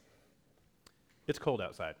It's cold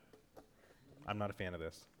outside. I'm not a fan of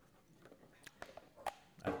this.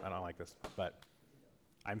 I don't like this, but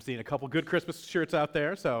I'm seeing a couple good Christmas shirts out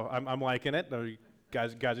there, so I'm liking it. You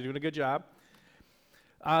guys are doing a good job.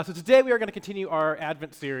 So today we are going to continue our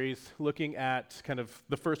Advent series looking at kind of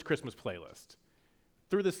the first Christmas playlist.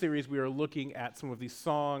 Through this series, we are looking at some of these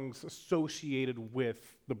songs associated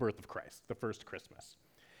with the birth of Christ, the first Christmas.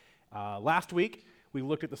 Last week, we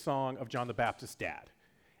looked at the song of John the Baptist's dad,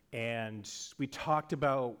 and we talked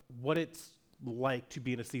about what it's like to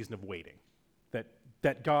be in a season of waiting,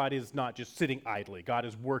 that God is not just sitting idly. God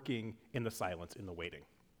is working in the silence, in the waiting.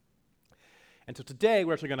 And so today,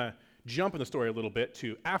 we're actually going to jump in the story a little bit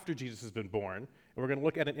to after Jesus has been born, and we're going to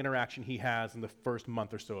look at an interaction he has in the first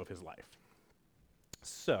month or so of his life.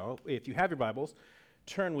 So, if you have your Bibles,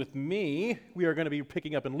 turn with me. We are going to be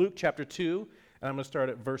picking up in Luke chapter 2, and I'm going to start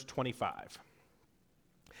at verse 25.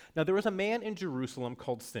 Now, there was a man in Jerusalem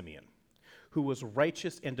called Simeon, who was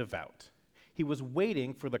righteous and devout. He was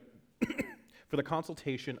waiting for the for the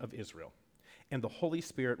consultation of Israel, and the Holy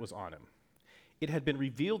Spirit was on him. It had been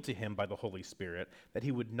revealed to him by the Holy Spirit that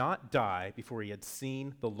he would not die before he had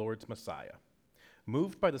seen the Lord's Messiah.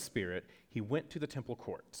 Moved by the Spirit, he went to the temple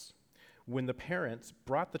courts. When the parents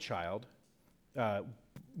brought in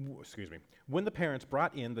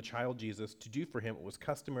the child Jesus to do for him what was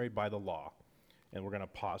customary by the law. And we're going to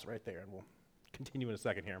pause right there, and we'll continue in a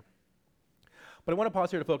second here. But I want to pause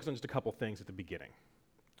here to focus on just a couple things at the beginning.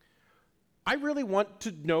 I really want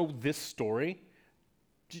to know this story.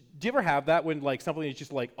 Do you ever have that when something is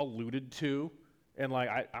just alluded to, and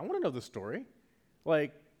I want to know this story?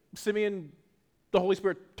 Simeon, the Holy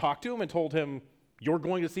Spirit talked to him and told him, "You're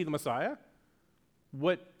going to see the Messiah."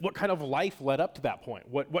 What kind of life led up to that point?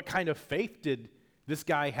 What kind of faith did this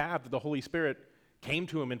guy have that the Holy Spirit came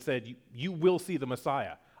to him and said, "You will see the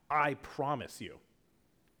Messiah. I promise you."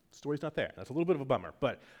 The story's not there. That's a little bit of a bummer,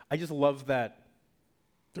 but I just love that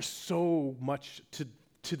there's so much to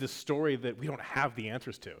this story that we don't have the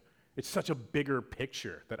answers to. It's such a bigger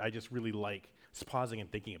picture that I just really like just pausing and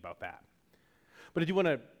thinking about that. But I do want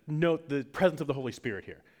to note the presence of the Holy Spirit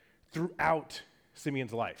here. Throughout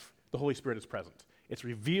Simeon's life, the Holy Spirit is present. It's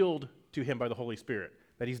revealed to him by the Holy Spirit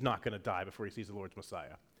that he's not going to die before he sees the Lord's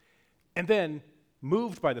Messiah. And then,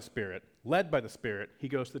 moved by the Spirit, led by the Spirit, he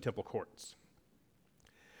goes to the temple courts.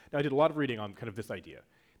 Now, I did a lot of reading on kind of this idea.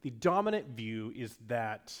 The dominant view is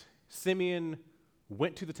that Simeon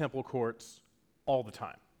went to the temple courts all the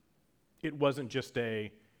time. It wasn't just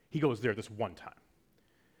he goes there this one time.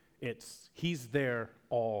 He's there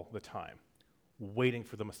all the time, waiting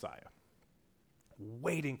for the Messiah,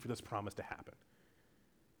 waiting for this promise to happen.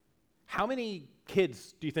 How many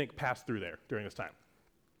kids do you think passed through there during this time?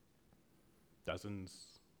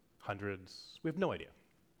 Dozens, hundreds, we have no idea.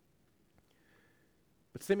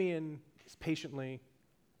 But Simeon is patiently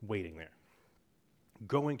waiting there,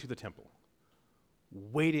 going to the temple,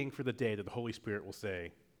 waiting for the day that the Holy Spirit will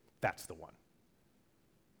say, "That's the one.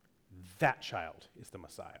 That child is the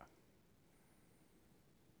Messiah."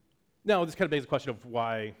 Now, this kind of begs the question of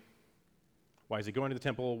why is he going to the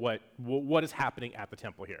temple? What is happening at the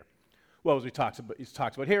temple here? Well, as he talks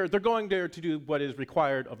about here, they're going there to do what is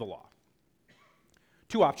required of the law.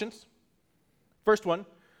 Two options. First one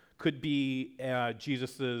could be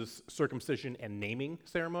Jesus' circumcision and naming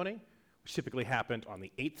ceremony, which typically happened on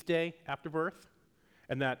the 8th day after birth.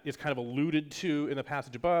 And that is kind of alluded to in the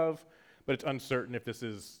passage above, but it's uncertain if this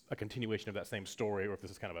is a continuation of that same story or if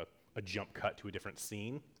this is kind of a jump cut to a different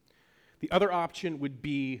scene. The other option would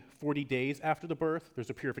be 40 days after the birth,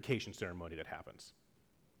 there's a purification ceremony that happens.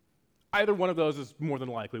 Either one of those is more than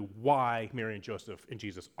likely why Mary and Joseph and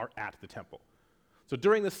Jesus are at the temple. So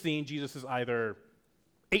during this scene, Jesus is either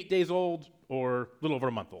 8 days old or a little over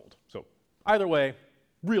a month old. So either way,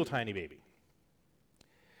 real tiny baby.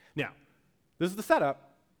 Now, this is the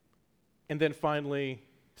setup, and then finally,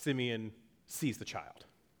 Simeon sees the child.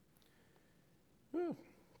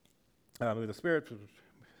 The Spirit,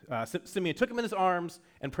 Simeon took him in his arms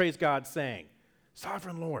and praised God, saying,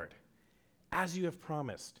 "Sovereign Lord, as you have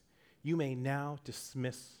promised, you may now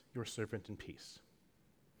dismiss your servant in peace.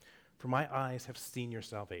 For my eyes have seen your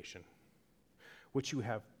salvation, which you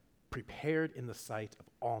have prepared in the sight of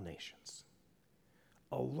all nations,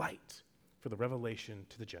 a light for the revelation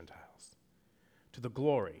to the Gentiles, to the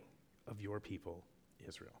glory of your people,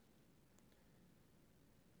 Israel."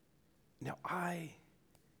 Now, I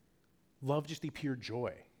love just the pure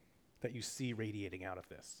joy that you see radiating out of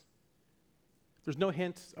this. There's no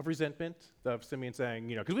hint of resentment of Simeon saying,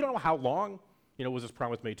 because we don't know how long, was this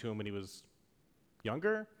promise made to him when he was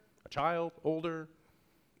younger, a child, older?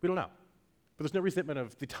 We don't know. But there's no resentment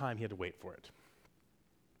of the time he had to wait for it.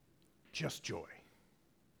 just joy.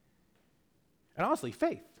 And honestly,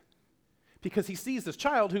 faith. Because he sees this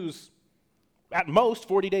child who's at most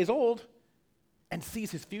 40 days old and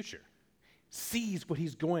sees his future, sees what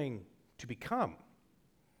he's going to become.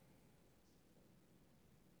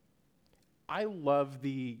 I love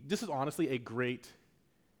this is honestly a great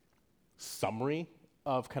summary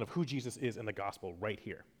of kind of who Jesus is in the gospel right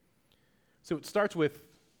here. So it starts with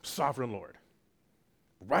sovereign Lord.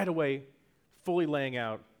 Right away, fully laying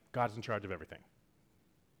out God's in charge of everything.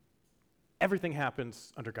 Everything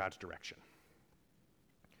happens under God's direction.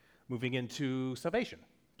 Moving into salvation,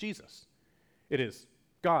 Jesus. It is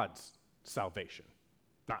God's salvation.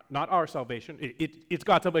 Not our salvation. It's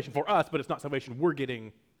God's salvation for us, but it's not salvation we're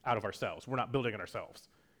getting out of ourselves. We're not building it ourselves.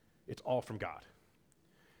 It's all from God.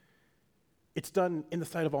 It's done in the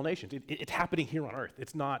sight of all nations. It's happening here on earth.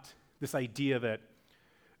 It's not this idea that,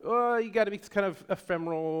 you got to be kind of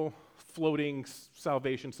ephemeral, floating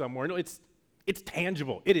salvation somewhere. No, it's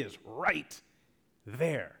tangible. It is right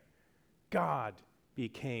there. God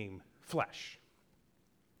became flesh.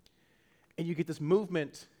 And you get this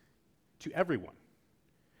movement to everyone.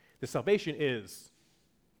 The salvation is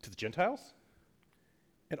to the Gentiles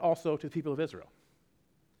and also to the people of Israel.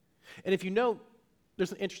 And if you know,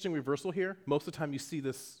 there's an interesting reversal here. Most of the time you see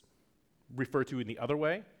this referred to in the other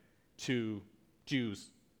way, to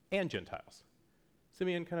Jews and Gentiles.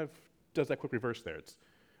 Simeon kind of does that quick reverse there.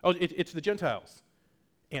 It's the Gentiles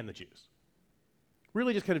and the Jews.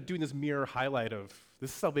 Really just kind of doing this mirror highlight of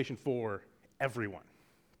this is salvation for everyone.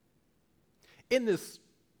 In this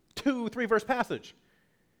 2-3 verse passage,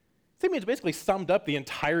 Simeon's basically summed up the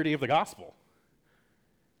entirety of the gospel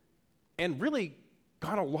and really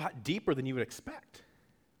gone a lot deeper than you would expect.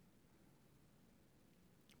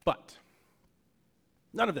 But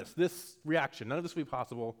none of this reaction, none of this would be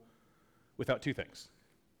possible without two things.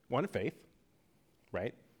 One, faith,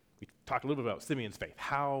 right? We talked a little bit about Simeon's faith,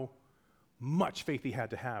 how much faith he had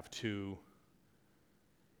to have to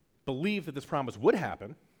believe that this promise would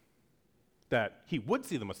happen, that he would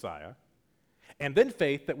see the Messiah, and then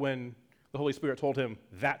faith that when the Holy Spirit told him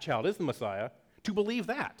that child is the Messiah, to believe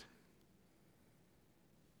that.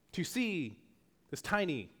 To see this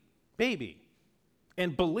tiny baby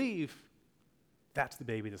and believe that's the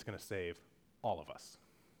baby that's going to save all of us.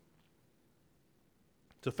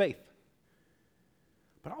 So faith,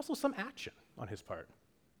 but also some action on his part.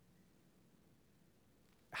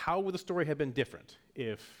 How would the story have been different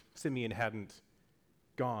if Simeon hadn't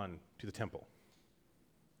gone to the temple?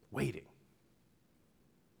 Waiting,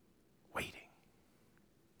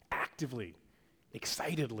 actively,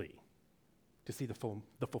 excitedly, to see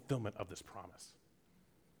the fulfillment of this promise.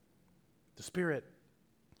 The Spirit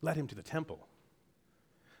led him to the temple,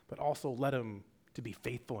 but also led him to be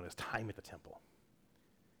faithful in his time at the temple.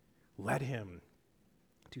 Led him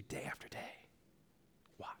to day after day,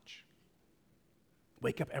 watch.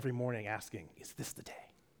 Wake up every morning asking, is this the day?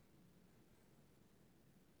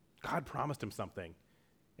 God promised him something,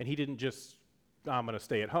 and he didn't just, I'm going to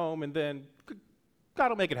stay at home, and then God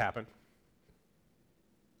will make it happen.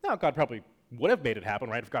 Now, God probably would have made it happen,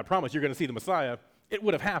 right? If God promised you're going to see the Messiah, it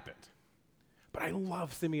would have happened. But I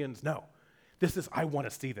love Simeon's, no, I want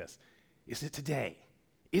to see this. Is it today?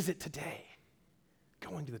 Is it today?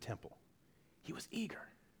 Going to the temple. He was eager.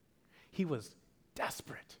 He was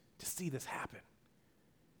desperate to see this happen.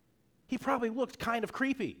 He probably looked kind of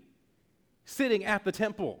creepy, sitting at the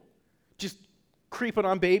temple, just creeping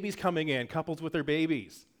on babies coming in, couples with their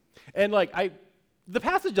babies. And the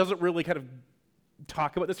passage doesn't really kind of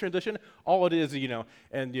talk about this transition. All it is,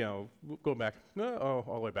 going back, all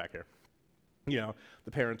the way back here.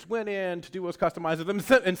 The parents went in to do what was customized of them,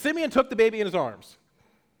 and Simeon took the baby in his arms.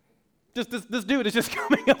 Just this dude is just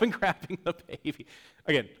coming up and grabbing the baby.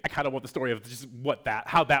 Again, I kind of want the story of just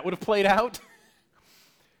how that would have played out.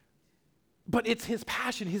 But it's his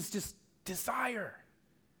passion, his just desire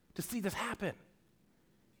to see this happen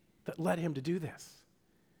that led him to do this.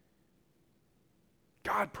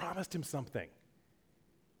 God promised him something,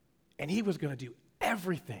 and he was going to do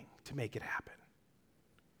everything to make it happen,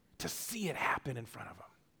 to see it happen in front of him.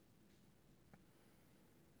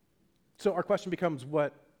 So our question becomes,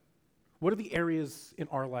 what are the areas in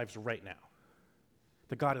our lives right now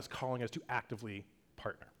that God is calling us to actively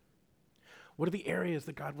partner? What are the areas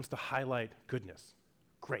that God wants to highlight goodness,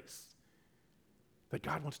 grace, that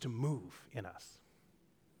God wants to move in us?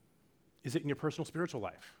 Is it in your personal spiritual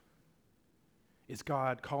life? Is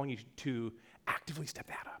God calling you to actively step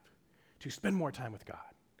that up, to spend more time with God,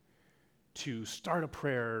 to start a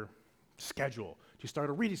prayer schedule, to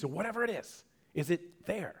start a reading, so whatever it is it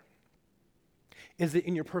there? Is it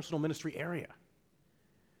in your personal ministry area?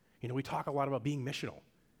 We talk a lot about being missional.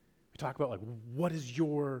 We talk about, like, what is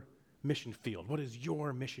your mission field? What is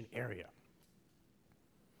your mission area?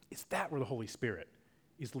 Is that where the Holy Spirit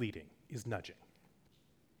is leading, is nudging?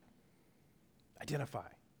 Identify.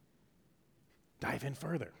 Dive in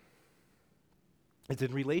further. Is it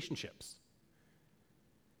in relationships?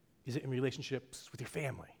 Is it in relationships with your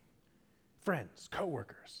family, friends,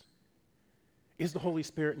 coworkers? Is the Holy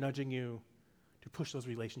Spirit nudging you to push those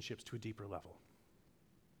relationships to a deeper level?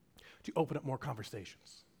 To open up more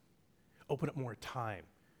conversations, open up more time,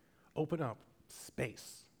 open up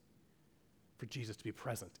space for Jesus to be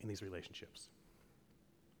present in these relationships?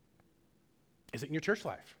 Is it in your church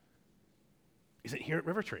life? Is it here at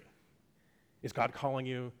River Tree? Is God calling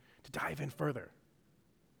you to dive in further,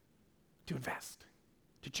 to invest,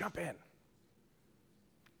 to jump in?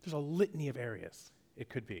 There's a litany of areas it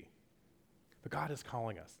could be. But God is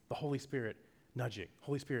calling us, the Holy Spirit nudging,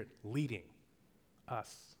 Holy Spirit leading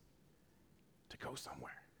us to go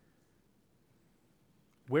somewhere.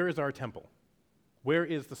 Where is our temple? Where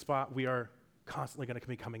is the spot we are constantly going to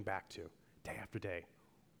be coming back to day after day,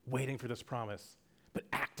 waiting for this promise, but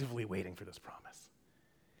actively waiting for this promise,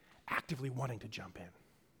 actively wanting to jump in?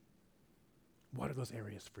 What are those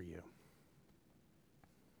areas for you?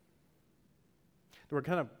 We're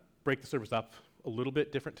going to break the service up a little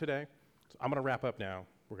bit different today. So I'm going to wrap up now.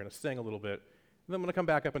 We're going to sing a little bit, and then I'm going to come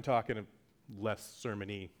back up and talk in a less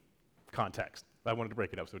sermon-y context. I wanted to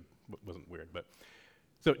break it up so it wasn't weird.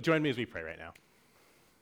 So join me as we pray right now.